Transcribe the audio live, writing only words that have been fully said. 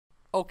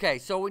Okay,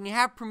 so when you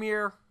have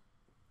Premiere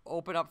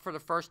open up for the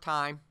first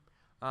time,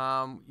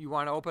 you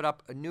want to open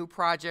up a new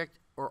project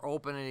or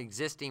open an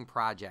existing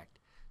project.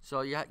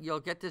 So you'll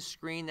get this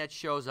screen that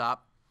shows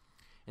up.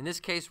 In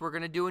this case, we're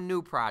going to do a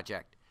new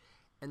project.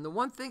 And the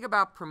one thing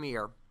about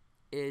Premiere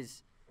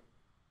is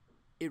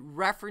it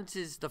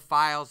references the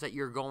files that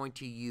you're going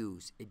to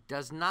use. It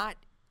does not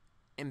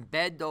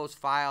embed those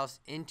files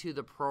into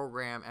the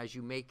program as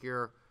you make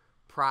your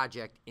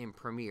project in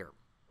Premiere.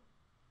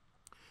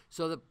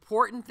 So the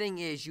important thing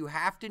is you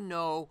have to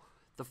know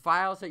the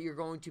files that you're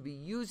going to be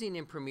using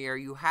in Premiere.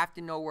 You have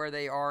to know where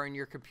they are in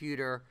your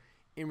computer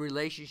in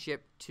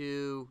relationship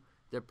to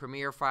the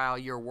Premiere file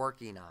you're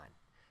working on,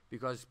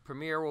 because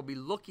Premiere will be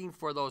looking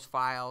for those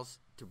files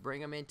to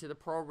bring them into the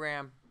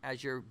program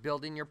as you're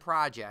building your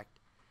project.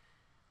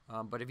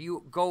 But if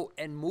you go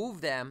and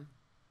move them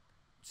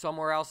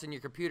somewhere else in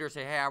your computer,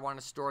 say, hey, I want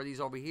to store these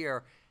over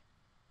here,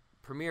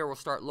 Premiere will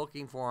start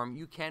looking for them.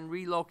 You can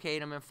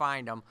relocate them and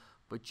find them,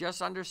 but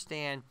just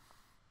understand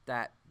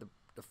that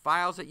the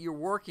files that you're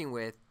working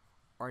with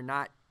are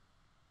not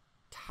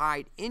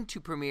tied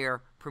into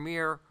Premiere.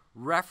 Premiere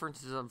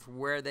references them from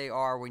where they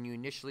are when you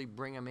initially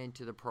bring them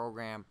into the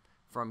program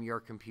from your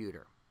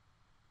computer.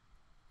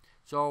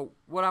 So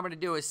what I'm going to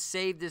do is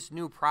save this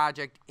new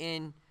project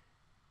in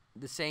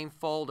the same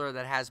folder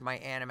that has my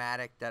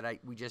Animatic that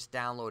we just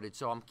downloaded.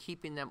 So I'm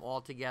keeping them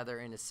all together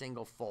in a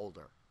single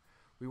folder.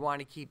 We want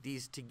to keep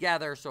these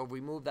together, so if we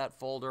move that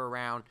folder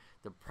around,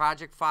 the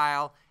project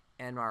file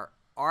and our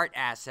art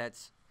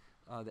assets,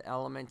 the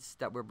elements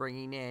that we're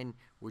bringing in,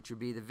 which would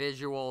be the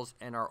visuals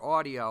and our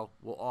audio,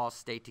 will all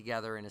stay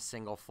together in a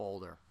single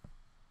folder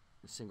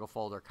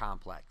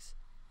complex.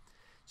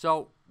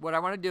 So what I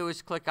want to do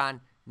is click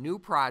on New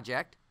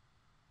Project,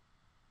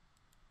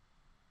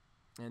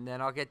 and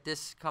then I'll get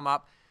this come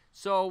up.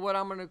 So what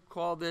I'm going to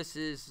call this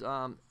is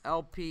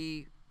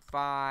LP5,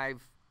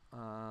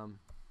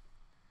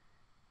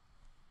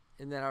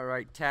 and then I'll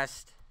write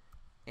test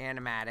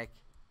Animatic,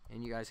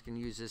 and you guys can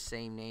use the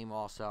same name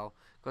also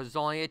because it's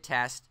only a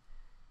test,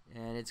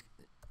 and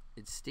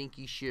it's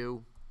Stinky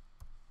Shoe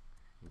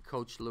and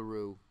Coach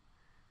LaRue.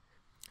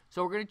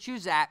 So we're going to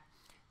choose that.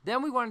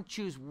 Then we want to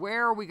choose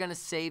where are we going to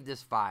save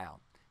this file.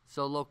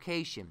 So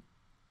location.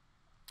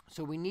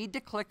 So we need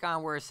to click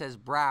on where it says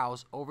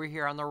Browse over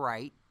here on the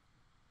right.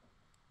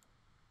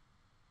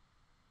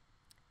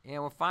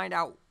 And we'll find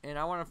out, and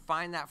I want to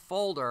find that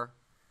folder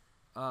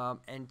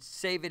and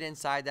save it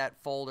inside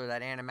that folder,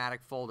 that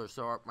Animatic folder.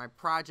 So my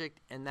project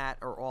and that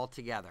are all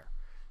together.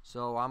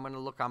 So I'm going to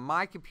look on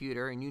my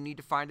computer, and you need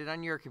to find it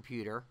on your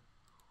computer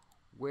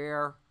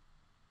where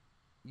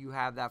you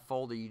have that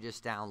folder you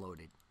just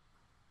downloaded.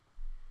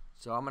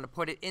 So I'm going to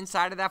put it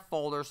inside of that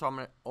folder. So I'm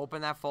going to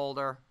open that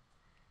folder.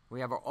 We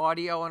have our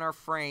audio and our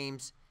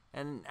frames,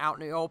 and out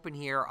in the open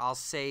here, I'll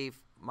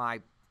save my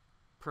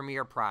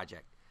Premiere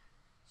project.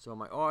 So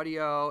my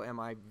audio and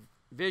my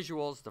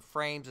visuals, the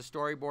frames, the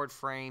storyboard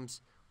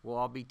frames, will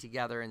all be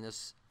together in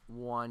this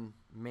one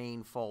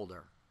main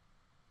folder.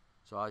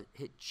 So I'll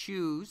hit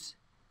choose.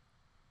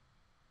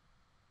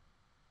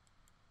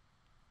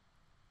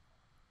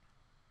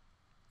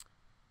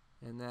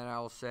 And then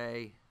I'll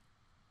say,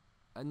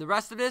 and the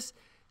rest of this,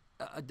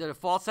 the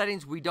default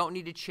settings, we don't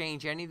need to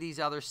change any of these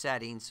other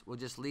settings. We'll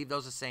just leave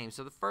those the same.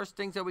 So the first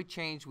things that we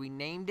changed, we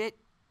named it,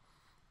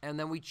 and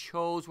then we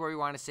chose where we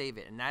want to save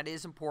it. And that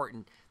is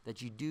important,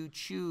 that you do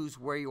choose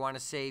where you want to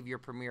save your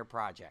Premiere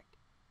project.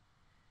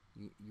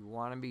 You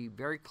want to be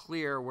very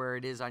clear where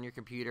it is on your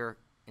computer,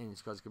 and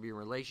it's going to be in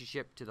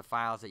relationship to the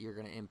files that you're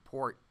going to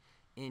import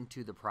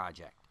into the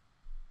project.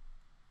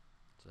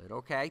 So hit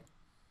OK.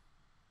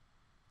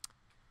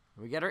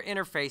 We get our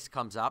interface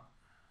comes up.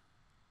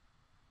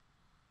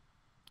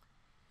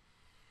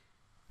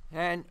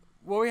 And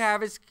what we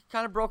have is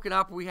kind of broken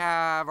up. We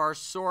have our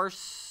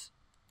source.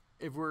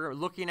 If we're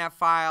looking at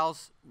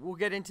files, we'll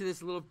get into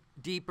this a little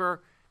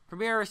deeper.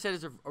 Premiere, I said,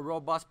 is a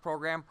robust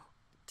program.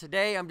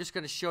 Today, I'm just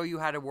going to show you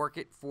how to work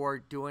it for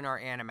doing our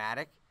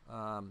Animatic.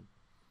 And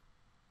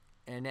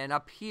then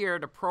up here,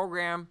 the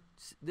program,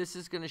 this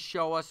is going to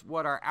show us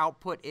what our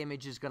output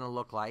image is going to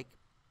look like.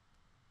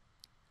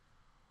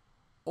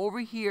 Over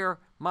here,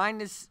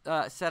 mine is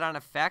set on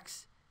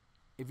effects.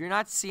 If you're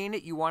not seeing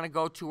it, you want to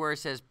go to where it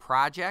says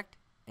Project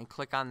and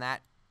click on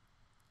that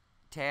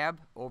tab.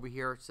 Over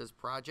here it says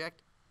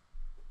Project.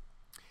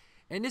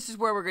 And this is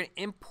where we're going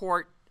to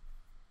import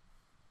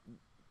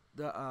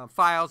the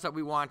files that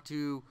we want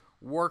to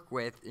work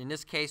with. In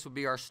this case will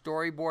be our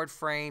storyboard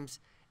frames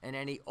and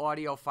any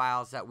audio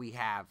files that we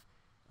have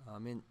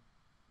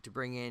to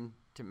bring in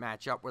to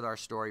match up with our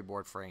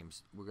storyboard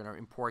frames. We're going to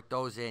import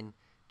those in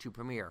to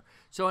Premiere.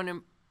 So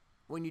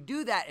when you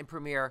do that in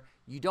Premiere,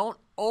 you don't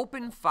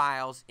open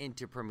files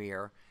into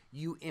Premiere,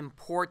 you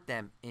import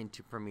them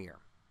into Premiere.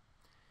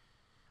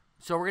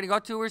 So we're going to go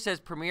to where it says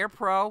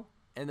Premiere-Pro,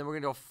 and then we're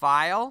going to go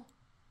File,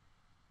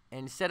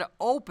 and instead of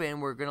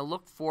Open, we're going to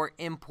look for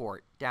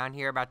Import down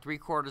here about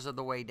 3/4 of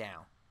the way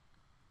down.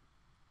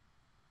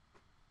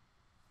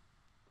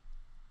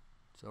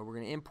 So we're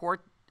going to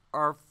import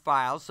our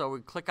files, so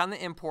we click on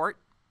the Import,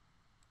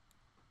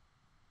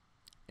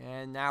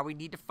 And now we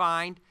need to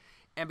find,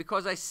 and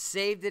because I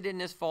saved it in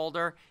this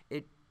folder,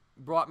 it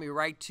brought me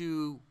right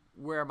to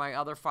where my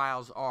other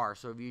files are.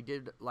 So if you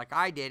did like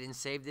I did and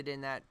saved it in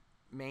that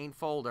main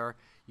folder,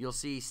 you'll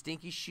see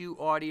Stinky Shoe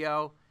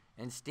Audio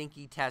and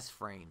Stinky Test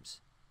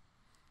Frames.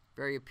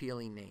 Very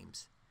appealing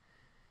names.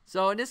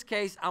 So in this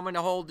case, I'm going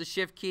to hold the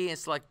Shift key and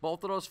select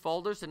both of those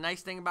folders. The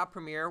nice thing about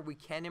Premiere, we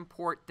can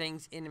import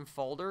things in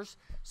folders.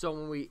 So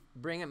when we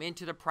bring them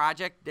into the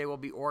project, they will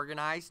be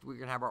organized. We're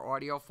going to have our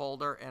audio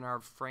folder and our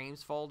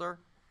frames folder.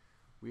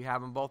 We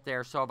have them both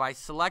there. So if I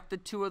select the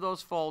two of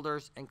those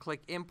folders and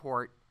click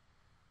Import,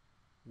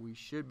 we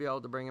should be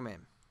able to bring them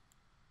in.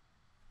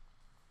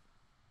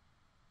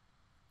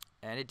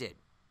 And it did.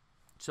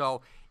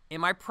 So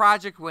in my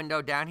project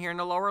window down here in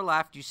the lower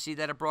left, you see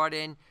that it brought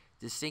in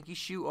the Stinky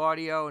Shoe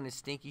Audio and the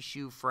Stinky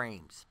Shoe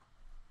Frames.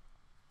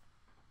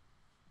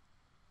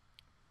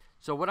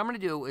 So what I'm going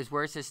to do is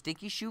where it says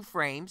Stinky Shoe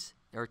Frames,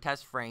 or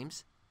Test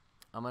Frames,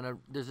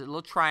 there's a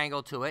little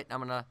triangle to it. I'm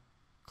going to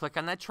click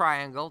on that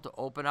triangle to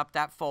open up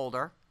that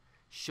folder.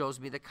 Shows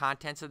me the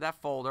contents of that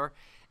folder.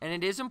 And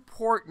it is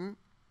important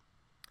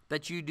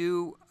that you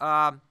do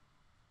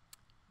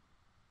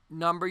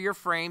number your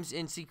frames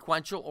in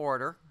sequential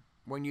order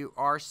when you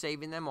are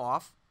saving them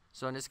off.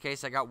 So in this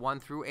case, I got 1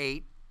 through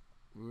 8.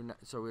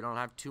 So we don't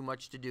have too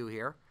much to do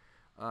here,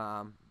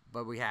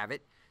 but we have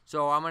it.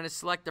 So I'm going to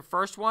select the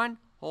first one,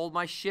 hold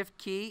my Shift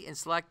key, and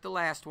select the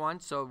last one.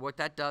 So what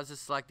that does is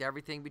select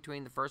everything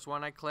between the first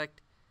one I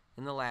clicked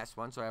and the last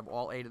one. So I have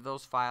all 8 of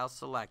those files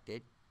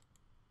selected.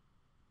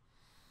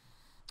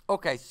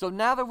 Okay, so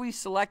now that we've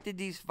selected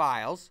these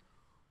files,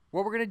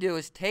 what we're going to do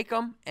is take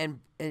them,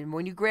 and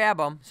when you grab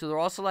them, so they're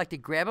all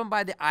selected, grab them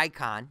by the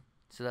icon.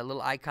 So that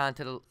little icon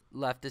to the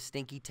left is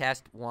Stinky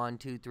Test 1,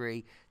 2,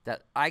 3,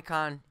 that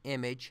icon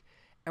image,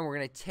 and we're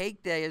going to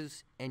take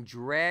those and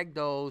drag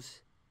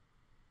those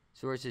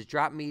so where it says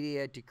drop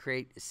media to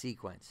create a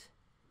sequence.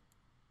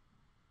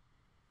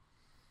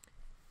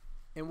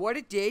 And what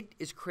it did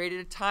is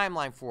created a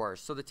timeline for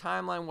us. So the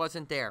timeline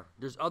wasn't there.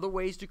 There's other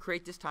ways to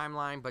create this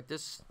timeline, but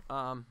this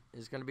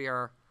is going to be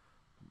our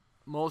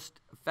most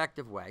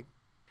effective way.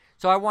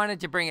 So I wanted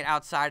to bring it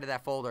outside of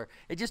that folder.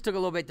 It just took a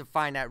little bit to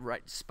find that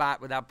right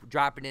spot without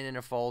dropping it in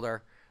a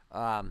folder.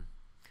 But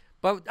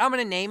I'm going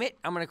to name it.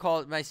 I'm going to call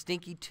it my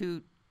Stinky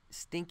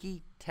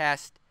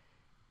Test.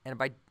 And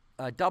if I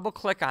double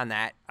click on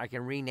that, I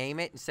can rename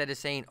it. Instead of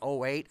saying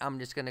 08, I'm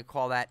just going to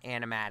call that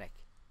Animatic.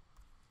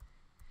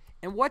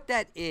 And what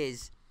that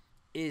is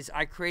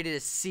I created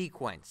a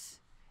sequence.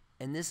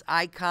 And this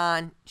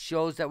icon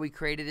shows that we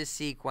created a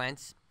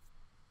sequence.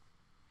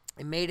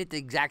 It made it the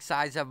exact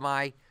size of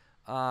my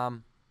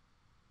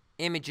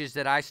images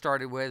that I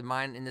started with.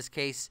 Mine, in this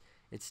case,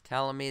 it's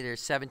telling me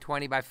there's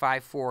 720 by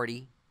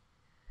 540.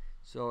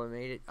 So I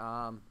made it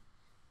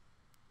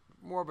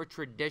more of a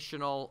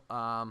traditional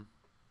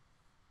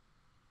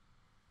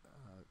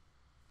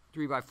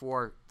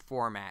 3x4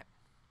 format.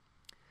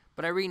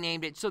 But I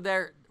renamed it. So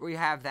there we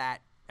have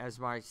that as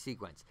my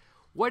sequence.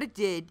 What it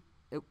did,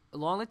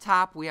 along the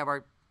top, we have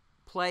our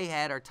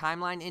playhead, our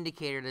timeline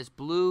indicator, this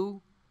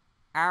blue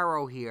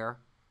arrow here.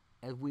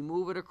 As we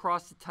move it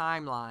across the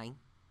timeline,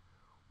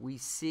 we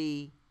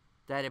see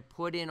that it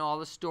put in all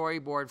the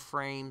storyboard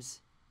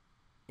frames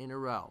in a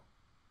row.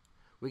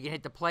 We can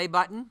hit the play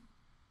button,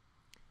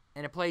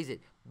 and it plays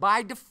it.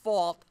 By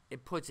default,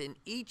 it puts in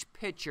each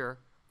picture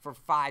for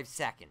 5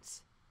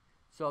 seconds.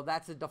 So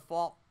that's a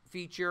default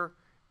feature,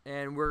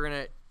 and we're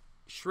going to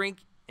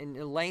shrink and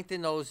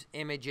lengthen those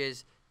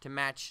images to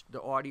match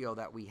the audio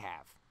that we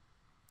have.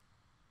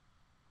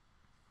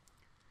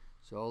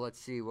 So let's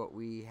see what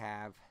we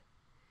have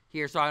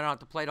here, so I don't have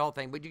to play the whole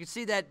thing, but you can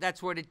see that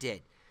that's what it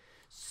did.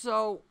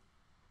 So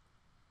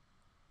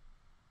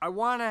I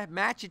want to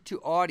match it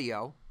to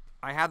audio.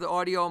 I have the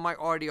audio in my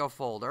audio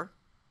folder,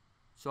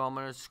 so I'm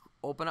going to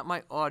open up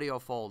my audio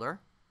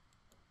folder,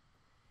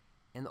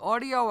 and the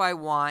audio I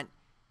want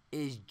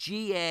is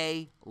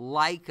GA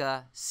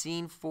Leica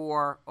Scene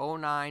 4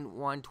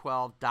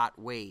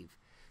 09112.wave.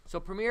 So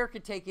Premiere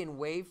could take in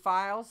WAV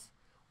files,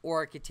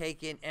 or it could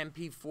take in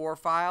MP4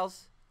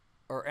 files,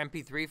 or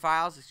MP3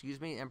 files, excuse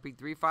me,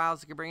 MP3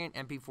 files it could bring in,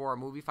 MP4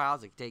 movie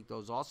files, it could take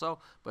those also.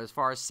 But as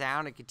far as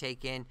sound, it could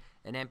take in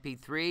an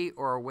MP3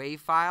 or a WAV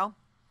file.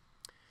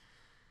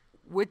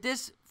 With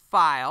this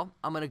file,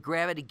 I'm going to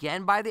grab it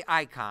again by the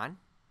icon,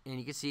 and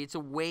you can see it's a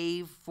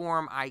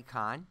waveform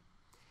icon.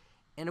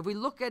 And if we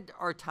look at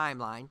our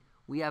timeline,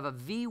 we have a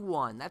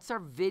V1. That's our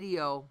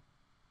video.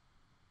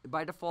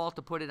 By default,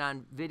 to put it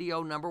on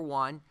video number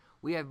 1.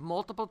 We have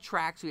multiple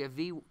tracks. We have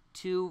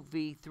V2,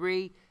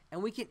 V3,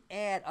 and we can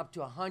add up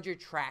to 100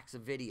 tracks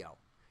of video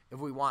if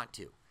we want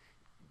to.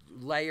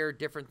 Layer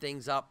different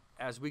things up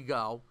as we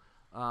go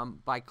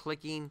by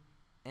clicking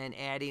and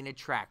adding a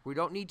track. We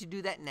don't need to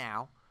do that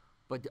now,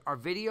 but our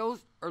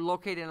videos are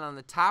located on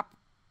the top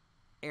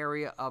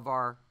area of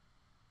our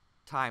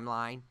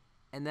timeline,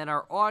 and then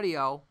our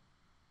audio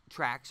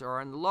tracks are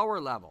on the lower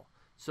level.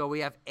 So we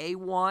have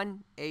A1,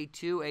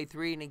 A2,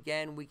 A3, and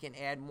again, we can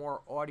add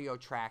more audio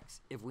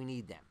tracks if we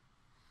need them.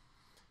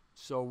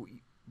 So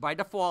by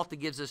default, it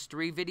gives us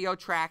 3 video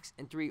tracks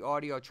and 3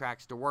 audio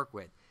tracks to work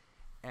with.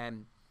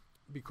 And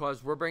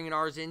because we're bringing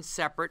ours in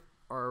separate,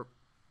 our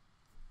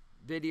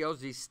videos,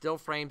 these still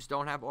frames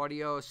don't have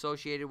audio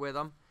associated with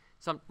them.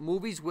 Some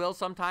movies will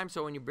sometimes,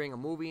 so when you bring a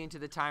movie into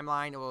the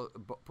timeline, it will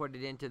put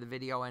it into the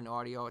video and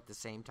audio at the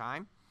same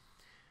time.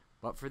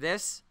 But for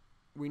this,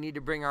 we need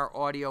to bring our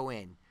audio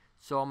in.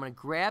 So I'm going to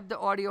grab the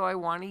audio I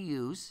want to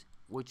use,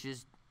 which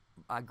is,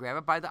 I grab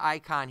it by the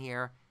icon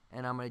here,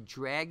 and I'm going to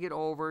drag it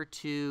over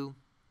to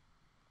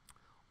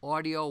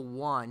audio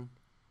 1,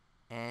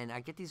 and I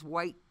get these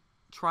white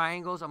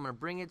triangles. I'm going to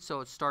bring it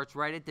so it starts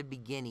right at the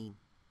beginning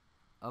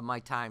of my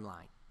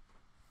timeline.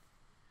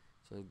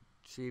 So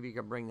see if you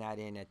can bring that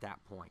in at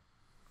that point.